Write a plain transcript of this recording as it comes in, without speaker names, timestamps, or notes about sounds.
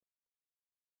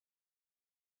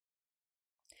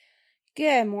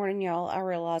Good morning, y'all. I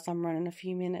realize I'm running a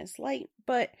few minutes late,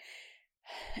 but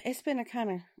it's been a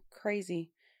kind of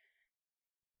crazy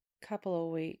couple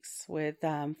of weeks with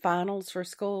finals for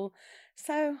school.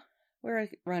 So we're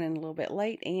running a little bit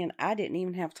late, and I didn't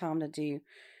even have time to do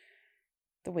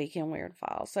the weekend weird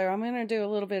file. So I'm going to do a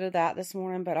little bit of that this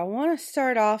morning, but I want to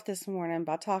start off this morning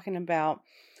by talking about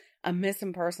a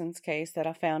missing persons case that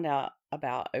I found out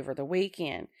about over the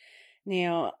weekend.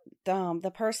 Now,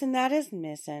 the person that is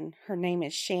missing, her name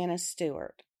is Shanna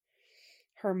Stuart.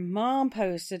 Her mom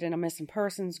posted in a missing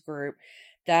persons group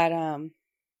that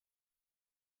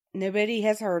nobody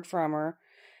has heard from her.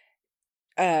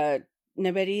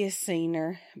 Nobody has seen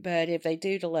her, but if they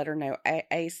do, to let her know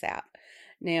ASAP.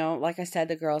 Now, like I said,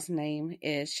 the girl's name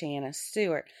is Shanna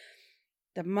Stuart.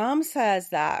 The mom says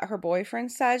that her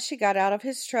boyfriend said she got out of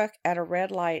his truck at a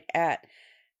red light at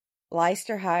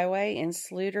Leicester Highway and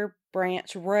Sluter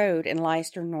Branch Road in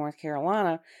Leicester, North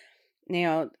Carolina.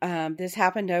 Now, this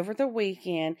happened over the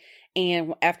weekend,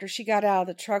 and after she got out of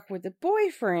the truck with the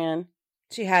boyfriend,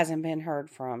 she hasn't been heard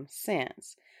from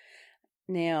since.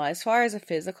 Now, as far as a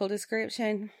physical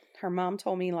description, her mom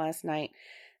told me last night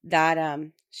that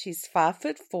she's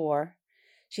 5'4".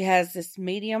 She has this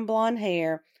medium blonde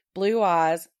hair, blue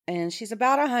eyes, and she's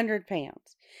about 100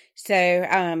 pounds.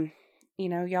 So,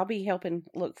 y'all be helping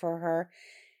look for her.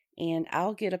 And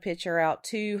I'll get a picture out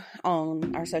too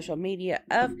on our social media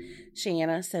of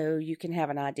Shanna so you can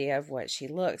have an idea of what she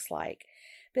looks like.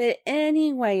 But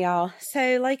anyway, y'all,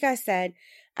 so like I said,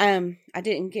 I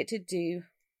didn't get to do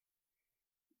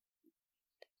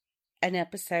an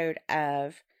episode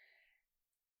of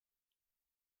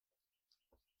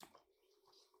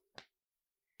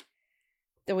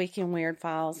the Weekend Weird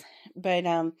Files, but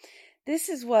this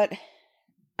is what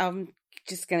I'm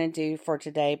just going to do for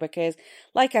today because,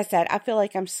 like I said, I feel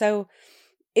like I'm so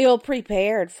ill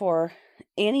prepared for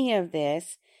any of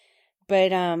this.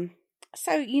 But, I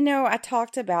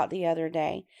talked about the other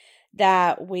day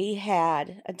that we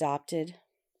had adopted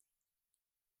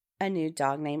a new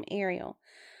dog named Ariel.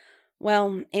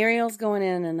 Well, Ariel's going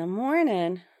in the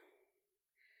morning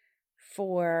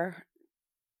for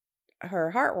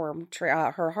her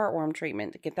heartworm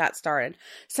treatment to get that started.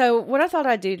 So what I thought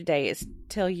I'd do today is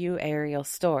tell you Ariel's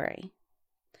story.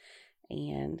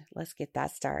 And let's get that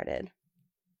started.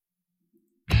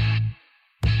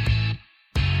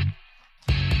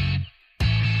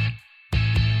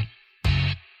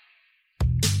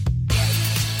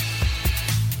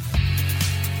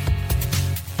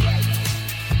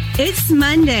 It's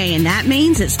Monday, and that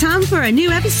means it's time for a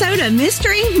new episode of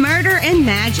Mystery, Murder, and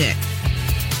Magic.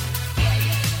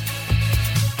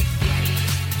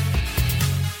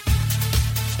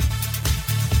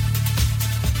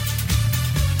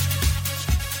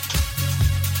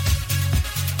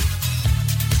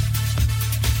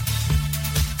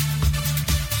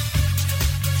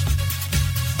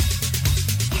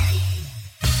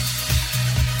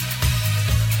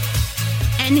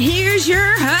 And here's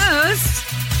your host,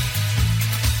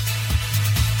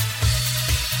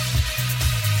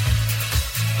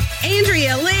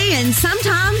 Andrea Lee, and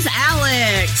sometimes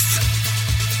Alex.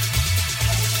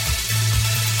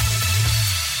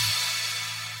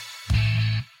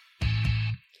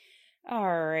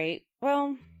 All right.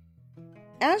 Well,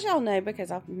 as y'all know,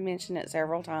 because I've mentioned it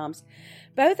several times,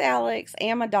 both Alex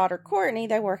and my daughter Courtney,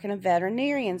 they work in a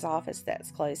veterinarian's office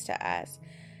that's close to us.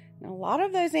 Now, a lot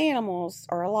of animals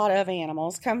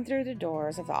come through the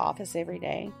doors of the office every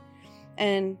day,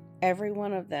 and every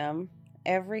one of them,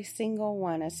 every single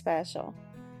one, is special.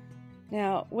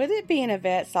 Now, with it being a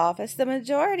vet's office, the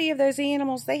majority of those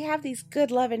animals, they have these good,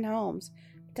 loving homes.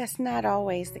 But that's not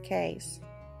always the case.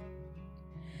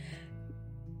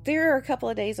 There are a couple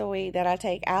of days a week that I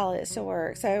take Alex to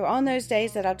work. So on those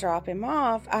days that I drop him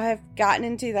off, I have gotten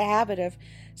into the habit of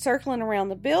circling around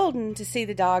the building to see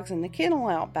the dogs in the kennel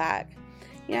out back.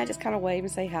 I just kind of wave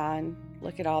and say hi and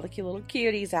look at all the cute little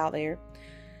cuties out there.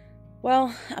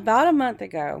 Well, about a month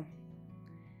ago,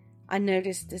 I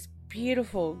noticed this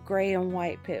beautiful gray and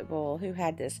white pit bull who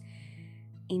had this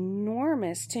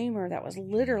enormous tumor that was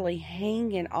literally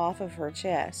hanging off of her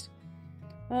chest.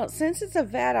 Well, since it's a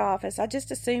vet office, I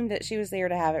just assumed that she was there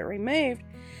to have it removed.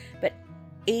 But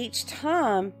each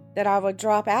time that I would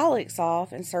drop Alex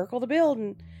off and circle the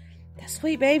building, that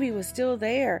sweet baby was still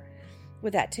there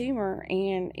with that tumor.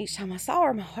 And each time I saw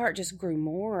her, my heart just grew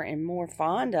more and more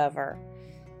fond of her.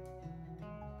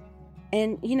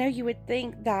 And, you would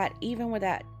think that even with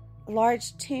that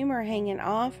large tumor hanging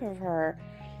off of her,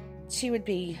 she would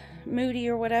be moody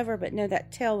or whatever. But no,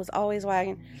 that tail was always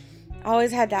wagging.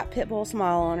 Always had that pit bull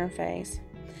smile on her face.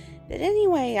 But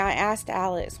anyway, I asked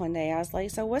Alex one day, I was like,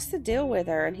 so what's the deal with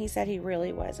her? And he said he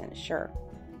really wasn't sure.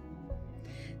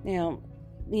 Now,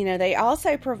 they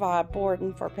also provide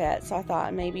boarding for pets, so I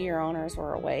thought maybe your owners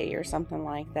were away or something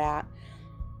like that.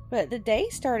 But the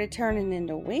days started turning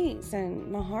into weeks,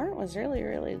 and my heart was really,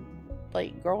 really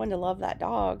growing to love that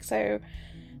dog. So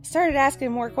I started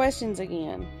asking more questions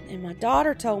again. And my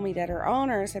daughter told me that her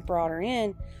owners had brought her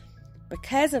in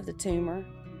because of the tumor,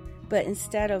 but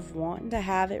instead of wanting to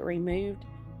have it removed,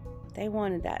 they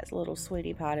wanted that little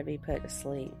sweetie pie to be put to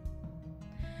sleep.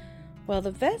 Well,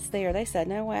 the vets there, they said,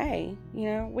 no way.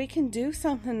 We can do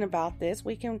something about this.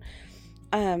 We can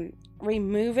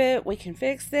remove it. We can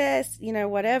fix this.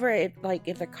 Whatever.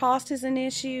 If the cost is an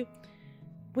issue,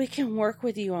 we can work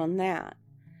with you on that.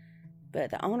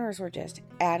 But the owners were just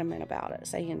adamant about it,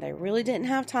 saying they really didn't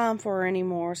have time for her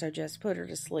anymore, so just put her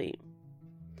to sleep.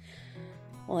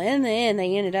 Well, in the end,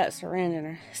 they ended up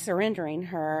surrendering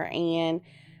her, and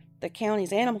the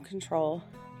county's animal control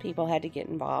people had to get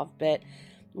involved. But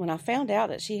when I found out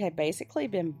that she had basically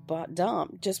been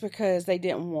dumped just because they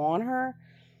didn't want her,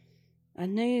 I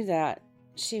knew that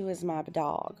she was my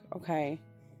dog, okay?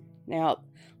 Now,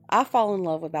 I fall in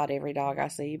love with about every dog I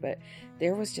see, but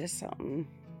there was just something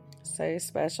so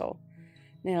special.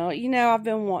 Now, I've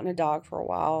been wanting a dog for a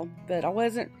while, but I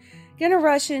wasn't going to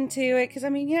rush into it because,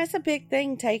 it's a big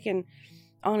thing taking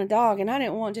on a dog, and I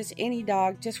didn't want just any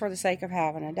dog just for the sake of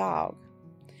having a dog.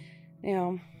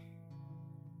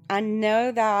 I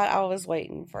know that I was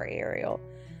waiting for Ariel.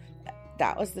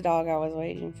 That was the dog I was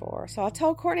waiting for. So I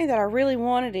told Courtney that I really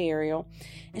wanted Ariel,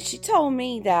 and she told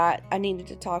me that I needed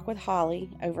to talk with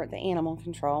Holly over at the animal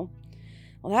control.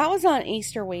 Well, that was on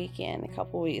Easter weekend a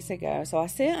couple weeks ago. So I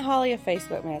sent Holly a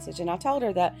Facebook message, and I told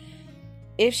her that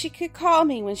if she could call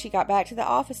me when she got back to the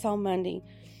office on Monday,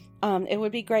 it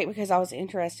would be great because I was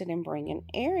interested in bringing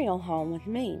Ariel home with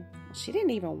me. She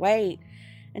didn't even wait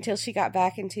until she got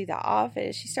back into the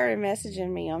office. She started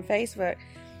messaging me on Facebook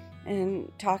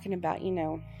and talking about,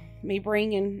 me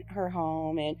bringing her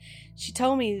home. And she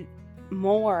told me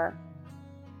more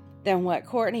than what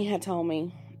Courtney had told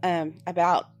me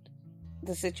about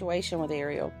the situation with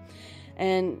Ariel.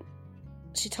 And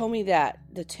she told me that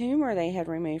the tumor they had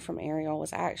removed from Ariel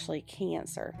was actually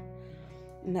cancer.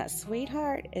 And that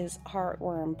sweetheart is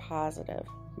heartworm positive.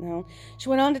 She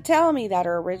went on to tell me that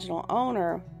her original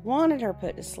owner wanted her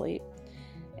put to sleep,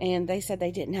 and they said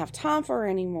they didn't have time for her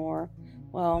anymore.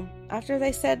 Well, after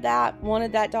they said that,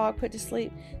 wanted that dog put to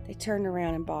sleep, they turned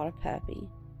around and bought a puppy.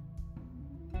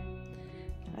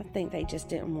 I think they just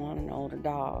didn't want an older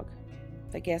dog.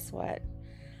 But guess what?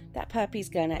 That puppy's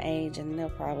gonna age, and they'll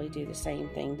probably do the same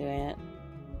thing to it.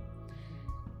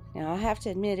 Now, I have to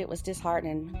admit it was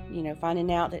disheartening,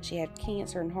 finding out that she had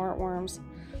cancer and heartworms.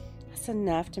 That's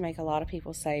enough to make a lot of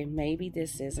people say, maybe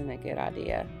this isn't a good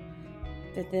idea.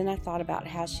 But then I thought about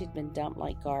how she'd been dumped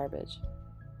like garbage.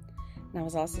 And I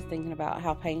was also thinking about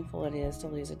how painful it is to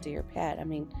lose a dear pet.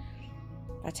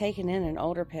 By taking in an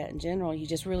older pet in general, you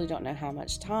just really don't know how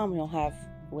much time you'll have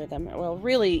with them. Well,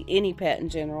 really any pet in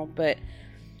general. But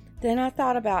then I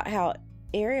thought about how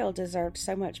Ariel deserved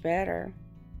so much better.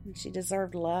 And she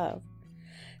deserved love.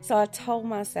 So I told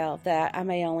myself that I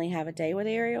may only have a day with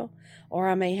Ariel, or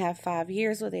I may have 5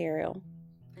 years with Ariel.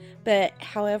 But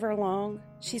however long,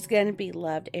 she's going to be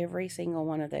loved every single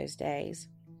one of those days.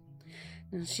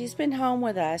 Now, she's been home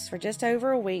with us for just over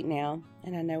a week now,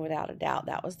 and I know without a doubt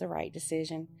that was the right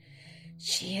decision.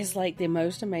 She is like the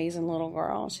most amazing little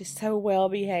girl. She's so well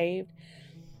behaved.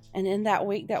 And in that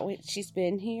week she's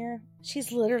been here,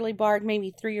 she's literally barked maybe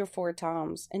 3 or 4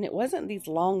 times. And it wasn't these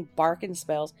long barking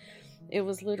spells. It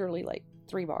was literally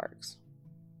 3 barks.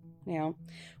 When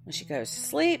she goes to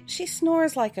sleep, she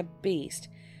snores like a beast.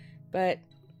 But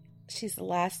she's the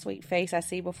last sweet face I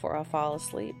see before I fall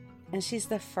asleep. And she's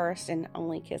the first and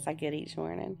only kiss I get each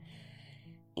morning.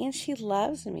 And she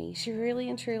loves me. She really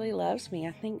and truly loves me.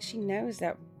 I think she knows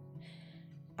that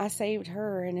I saved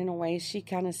her, and in a way, she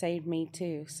kind of saved me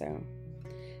too. So,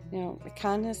 the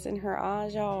kindness in her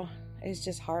eyes, y'all, is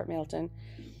just heart-melting.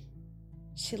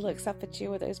 She looks up at you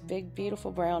with those big,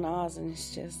 beautiful brown eyes, and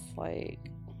it's just my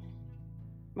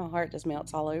heart just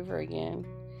melts all over again.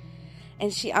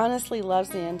 And she honestly loves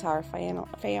the entire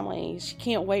family. She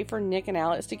can't wait for Nick and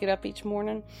Alex to get up each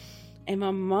morning. And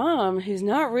my mom, who's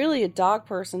not really a dog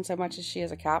person so much as she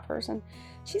is a cat person,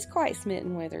 she's quite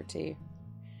smitten with her too.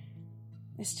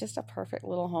 It's just a perfect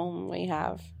little home we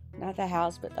have. Not the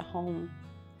house, but the home.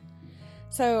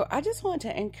 So I just want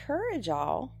to encourage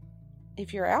y'all,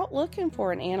 if you're out looking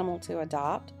for an animal to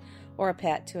adopt or a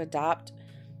pet to adopt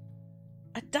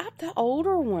the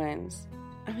older ones.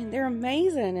 They're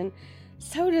amazing. And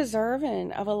so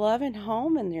deserving of a loving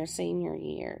home in their senior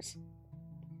years.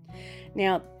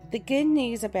 Now, the good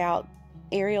news about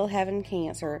Ariel having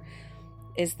cancer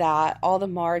is that all the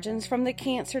margins from the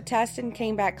cancer testing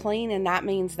came back clean, and that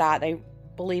means that they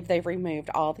believe they've removed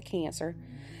all the cancer.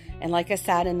 And like I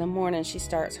said, in the morning she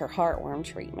starts her heartworm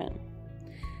treatment.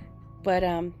 But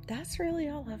that's really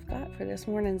all I've got for this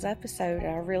morning's episode.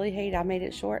 I really hate I made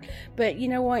it short, but you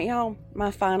know what, y'all,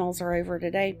 my finals are over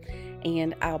today,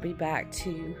 and I'll be back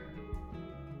to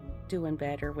doing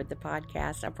better with the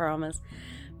podcast, I promise.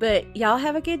 But y'all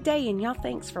have a good day, and y'all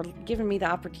thanks for giving me the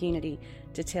opportunity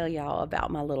to tell y'all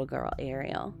about my little girl,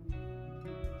 Ariel.